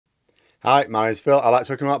Hi, my name's Phil. I like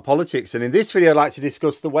talking about politics, and in this video I'd like to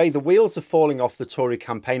discuss the way the wheels are falling off the Tory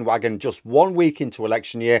campaign wagon just 1 week into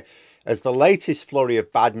election year, as the latest flurry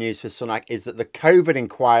of bad news for Sunak is that the COVID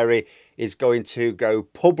inquiry is going to go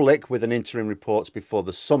public with an interim report before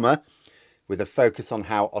the summer, with a focus on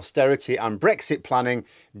how austerity and Brexit planning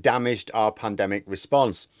damaged our pandemic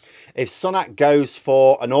response. If Sunak goes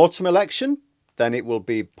for an autumn election, then it will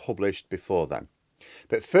be published before then.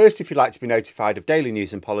 But first, if you'd like to be notified of daily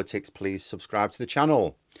news and politics, please subscribe to the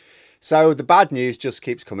channel. So the bad news just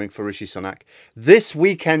keeps coming for Rishi Sunak. This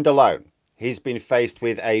weekend alone, he's been faced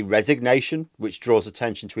with a resignation, which draws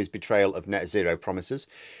attention to his betrayal of net zero promises.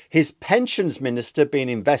 His pensions minister being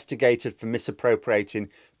investigated for misappropriating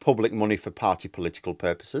public money for party political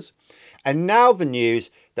purposes. And now the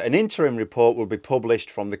news that an interim report will be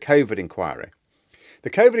published from the COVID inquiry.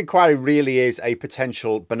 The COVID inquiry really is a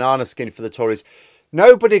potential banana skin for the Tories.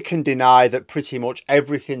 Nobody can deny that pretty much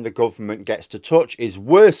everything the government gets to touch is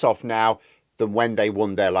worse off now than when they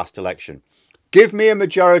won their last election. Give me a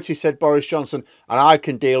majority, said Boris Johnson, and I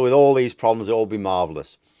can deal with all these problems. It'll all be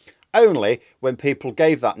marvellous. Only when people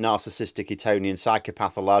gave that narcissistic Etonian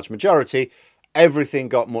psychopath a large majority, everything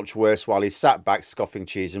got much worse while he sat back scoffing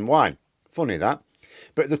cheese and wine. Funny that.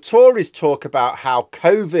 But the Tories talk about how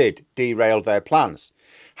COVID derailed their plans,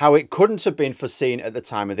 how it couldn't have been foreseen at the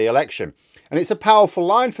time of the election. And it's a powerful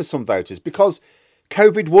line for some voters because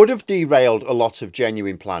COVID would have derailed a lot of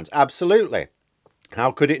genuine plans. Absolutely.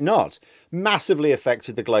 How could it not? Massively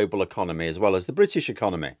affected the global economy as well as the British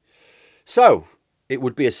economy. So it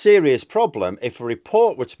would be a serious problem if a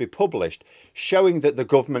report were to be published showing that the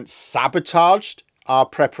government sabotaged our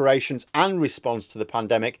preparations and response to the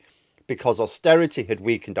pandemic because austerity had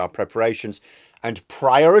weakened our preparations, and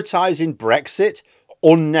prioritising Brexit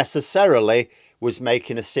unnecessarily was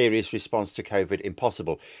making a serious response to COVID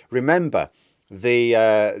impossible. Remember,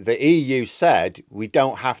 the EU said we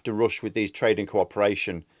don't have to rush with these trade and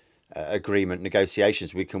cooperation agreement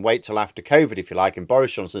negotiations. We can wait till after COVID, if you like. And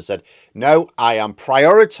Boris Johnson said, no, I am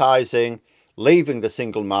prioritising leaving the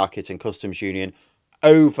single market and customs union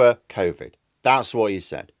over COVID. That's what he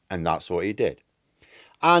said, and that's what he did.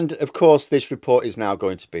 And of course, this report is now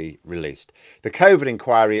going to be released. The COVID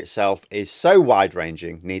inquiry itself is so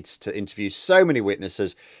wide-ranging, needs to interview so many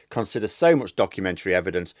witnesses, consider so much documentary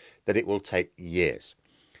evidence that it will take years.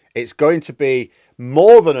 It's going to be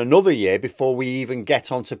more than another year before we even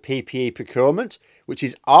get onto PPE procurement, which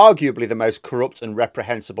is arguably the most corrupt and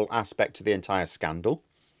reprehensible aspect to the entire scandal.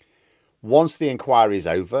 Once the inquiry is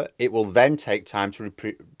over, it will then take time to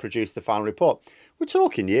produce the final report. We're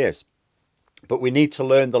talking years. But we need to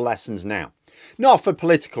learn the lessons now. Not for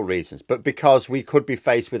political reasons, but because we could be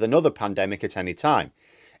faced with another pandemic at any time.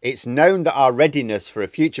 It's known that our readiness for a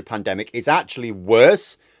future pandemic is actually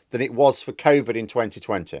worse than it was for COVID in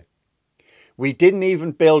 2020. We didn't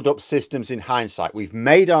even build up systems in hindsight. We've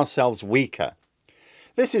made ourselves weaker.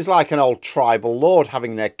 This is like an old tribal lord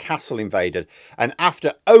having their castle invaded, and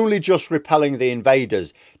after only just repelling the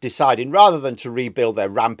invaders, deciding rather than to rebuild their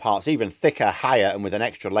ramparts even thicker, higher, and with an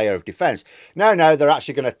extra layer of defence, no, they're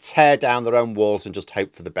actually going to tear down their own walls and just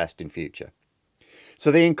hope for the best in future.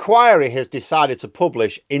 So the inquiry has decided to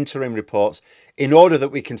publish interim reports in order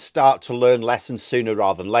that we can start to learn lessons sooner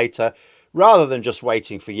rather than later, rather than just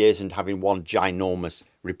waiting for years and having one ginormous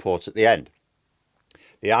report at the end.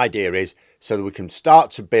 The idea is so that we can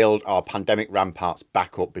start to build our pandemic ramparts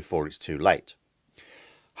back up before it's too late.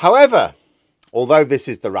 However, although this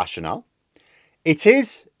is the rationale, it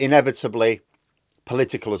is inevitably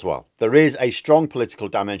political as well. There is a strong political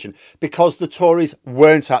dimension because the Tories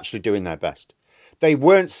weren't actually doing their best. They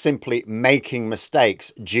weren't simply making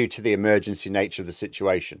mistakes due to the emergency nature of the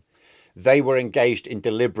situation. They were engaged in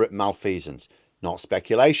deliberate malfeasance. Not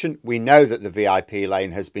speculation. We know that the VIP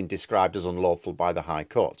lane has been described as unlawful by the High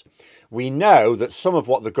Court. We know that some of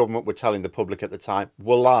what the government were telling the public at the time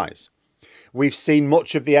were lies. We've seen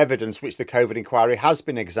much of the evidence which the COVID inquiry has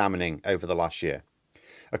been examining over the last year.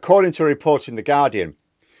 According to a report in The Guardian,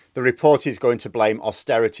 the report is going to blame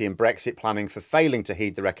austerity and Brexit planning for failing to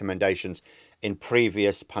heed the recommendations in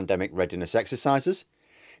previous pandemic readiness exercises.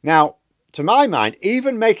 Now, to my mind,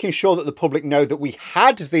 even making sure that the public know that we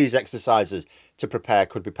had these exercises to prepare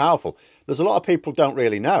could be powerful. There's a lot of people don't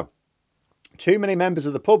really know. Too many members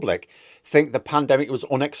of the public think the pandemic was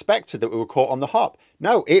unexpected, that we were caught on the hop.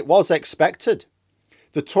 No, it was expected.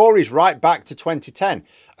 The Tories, right back to 2010,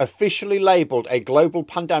 officially labelled a global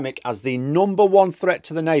pandemic as the #1 threat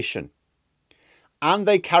to the nation. And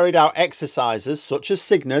they carried out exercises such as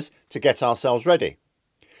Cygnus to get ourselves ready.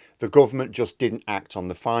 The government just didn't act on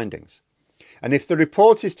the findings. And if the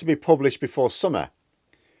report is to be published before summer,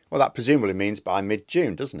 well, that presumably means by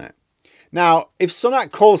mid-June, doesn't it? Now, if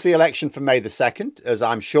Sunak calls the election for May the 2nd, as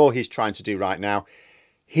I'm sure he's trying to do right now,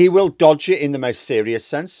 he will dodge it in the most serious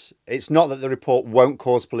sense. It's not that the report won't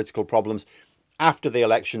cause political problems. After the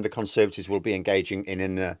election, the Conservatives will be engaging in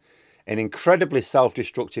an incredibly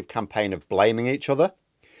self-destructive campaign of blaming each other.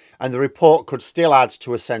 And the report could still add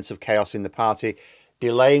to a sense of chaos in the party,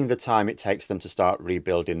 delaying the time it takes them to start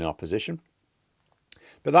rebuilding an opposition.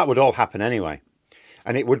 But that would all happen anyway.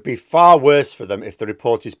 And it would be far worse for them if the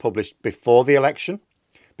report is published before the election,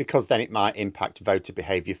 because then it might impact voter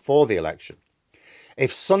behaviour for the election.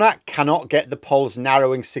 If Sunak cannot get the polls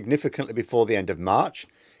narrowing significantly before the end of March,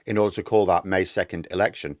 in order to call that May 2nd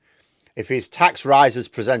election, if his tax rises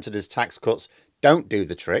presented as tax cuts don't do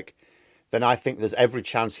the trick, then I think there's every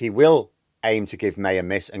chance he will aim to give May a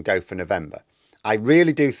miss and go for November. I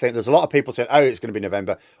really do think there's a lot of people saying, oh, it's going to be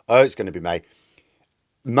November, oh, it's going to be May.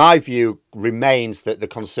 My view remains that the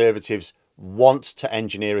Conservatives want to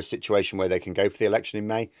engineer a situation where they can go for the election in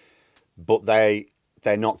May, but they're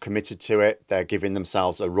not committed to it. They're giving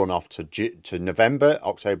themselves a run-off to November,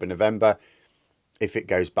 October, November, if it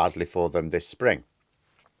goes badly for them this spring.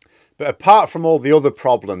 But apart from all the other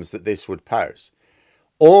problems that this would pose,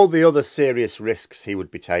 all the other serious risks he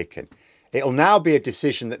would be taking, it'll now be a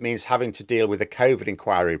decision that means having to deal with a COVID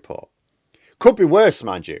inquiry report. Could be worse,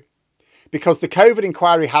 mind you, because the COVID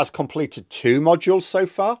inquiry has completed 2 modules so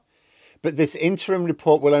far, but this interim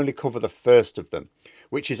report will only cover the first of them,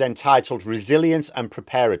 which is entitled Resilience and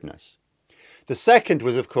Preparedness. The second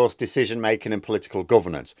was, of course, decision-making and political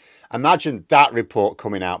governance. Imagine that report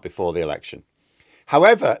coming out before the election.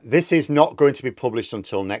 However, this is not going to be published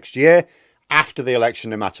until next year, after the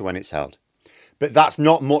election, no matter when it's held. But that's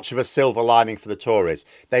not much of a silver lining for the Tories.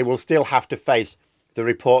 They will still have to face the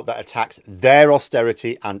report that attacks their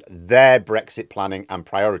austerity and their Brexit planning and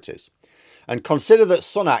priorities. And consider that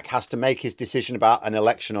Sunak has to make his decision about an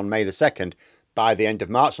election on May the 2nd by the end of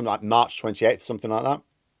March, something like March 28th, something like that.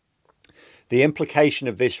 The implication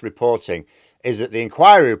of this reporting is that the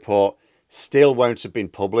inquiry report still won't have been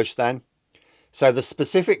published then. So the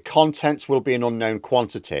specific contents will be an unknown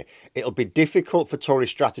quantity. It'll be difficult for Tory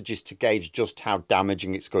strategists to gauge just how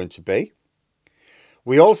damaging it's going to be.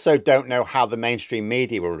 We also don't know how the mainstream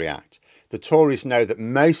media will react. The Tories know that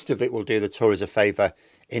most of it will do the Tories a favour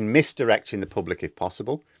in misdirecting the public if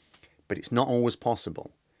possible, but it's not always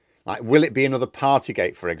possible. Like, will it be another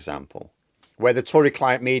Partygate, for example, where the Tory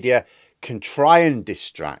client media can try and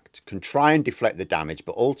distract, can try and deflect the damage,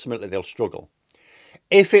 but ultimately they'll struggle.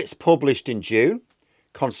 If it's published in June,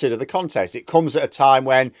 consider the context. It comes at a time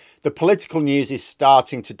when the political news is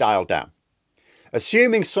starting to dial down.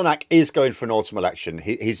 Assuming Sunak is going for an autumn election,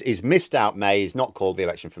 he's missed out May, he's not called the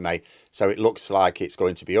election for May, so it looks like it's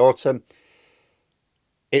going to be autumn.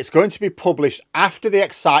 It's going to be published after the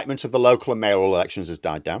excitement of the local and mayoral elections has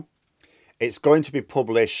died down. It's going to be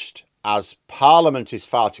published as Parliament is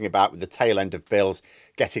farting about with the tail end of bills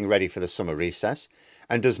getting ready for the summer recess,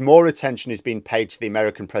 and as more attention is being paid to the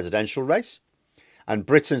American presidential race, and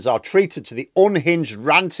Britons are treated to the unhinged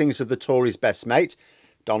rantings of the Tories' best mate,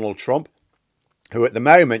 Donald Trump, who at the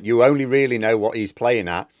moment you only really know what he's playing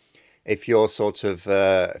at if you're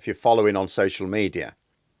if you're following on social media.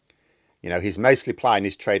 You know, he's mostly playing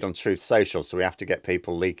his trade on Truth Social, so we have to get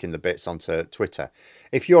people leaking the bits onto Twitter.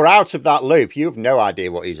 If you're out of that loop, you have no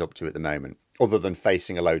idea what he's up to at the moment, other than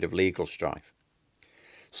facing a load of legal strife.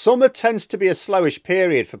 Summer tends to be a slowish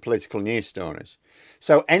period for political news stories,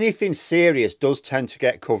 so anything serious does tend to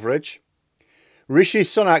get coverage. Rishi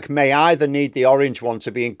Sunak may either need the orange one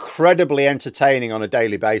to be incredibly entertaining on a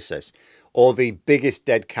daily basis, or the biggest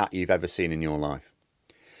dead cat you've ever seen in your life.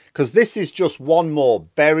 Because this is just one more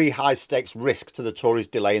very high stakes risk to the Tories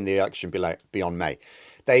delaying the election beyond May.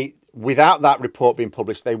 Without that report being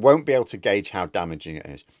published, they won't be able to gauge how damaging it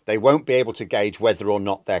is. They won't be able to gauge whether or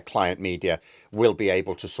not their client media will be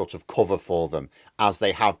able to sort of cover for them, as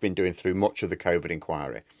they have been doing through much of the COVID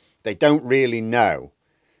inquiry. They don't really know.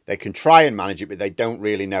 They can try and manage it, but they don't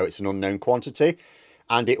really know. It's an unknown quantity,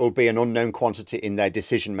 and it will be an unknown quantity in their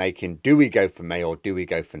decision making. Do we go for May or do we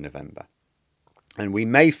go for November? And we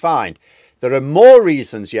may find there are more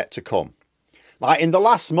reasons yet to come. Like in the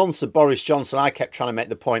last months of Boris Johnson, I kept trying to make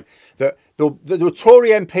the point that the Tory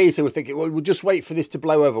MPs who were thinking, well, we'll just wait for this to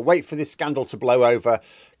blow over, wait for this scandal to blow over,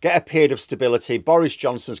 get a period of stability, Boris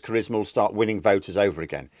Johnson's charisma will start winning voters over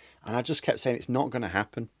again. And I just kept saying it's not going to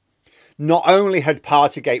happen. Not only had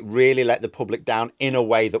Partygate really let the public down in a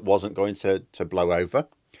way that wasn't going to blow over,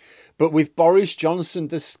 but with Boris Johnson,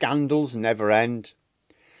 the scandals never end.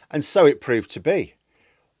 And so it proved to be.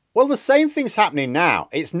 Well, the same thing's happening now.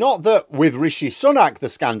 It's not that with Rishi Sunak, the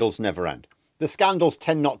scandals never end. The scandals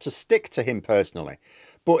tend not to stick to him personally.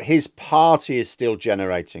 but his party is still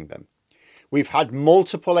generating them. We've had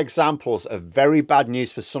multiple examples of very bad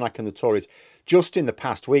news for Sunak and the Tories just in the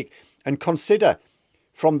past week. And consider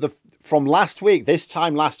from last week, this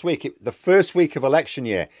time last week, the first week of election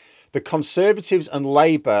year, the Conservatives and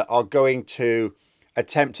Labour are going to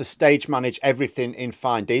attempt to stage manage everything in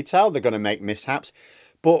fine detail. They're going to make mishaps.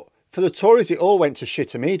 But for the Tories, it all went to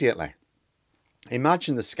shit immediately.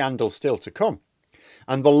 Imagine the scandal still to come.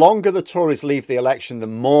 And the longer the Tories leave the election, the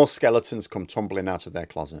more skeletons come tumbling out of their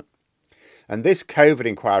closet. And this COVID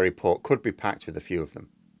inquiry report could be packed with a few of them.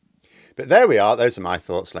 But there we are. Those are my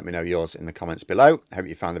thoughts. Let me know yours in the comments below. I hope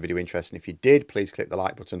you found the video interesting. If you did, please click the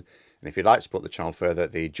like button. And if you'd like to support the channel further,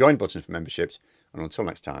 the join button for memberships. And until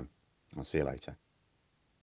next time, I'll see you later.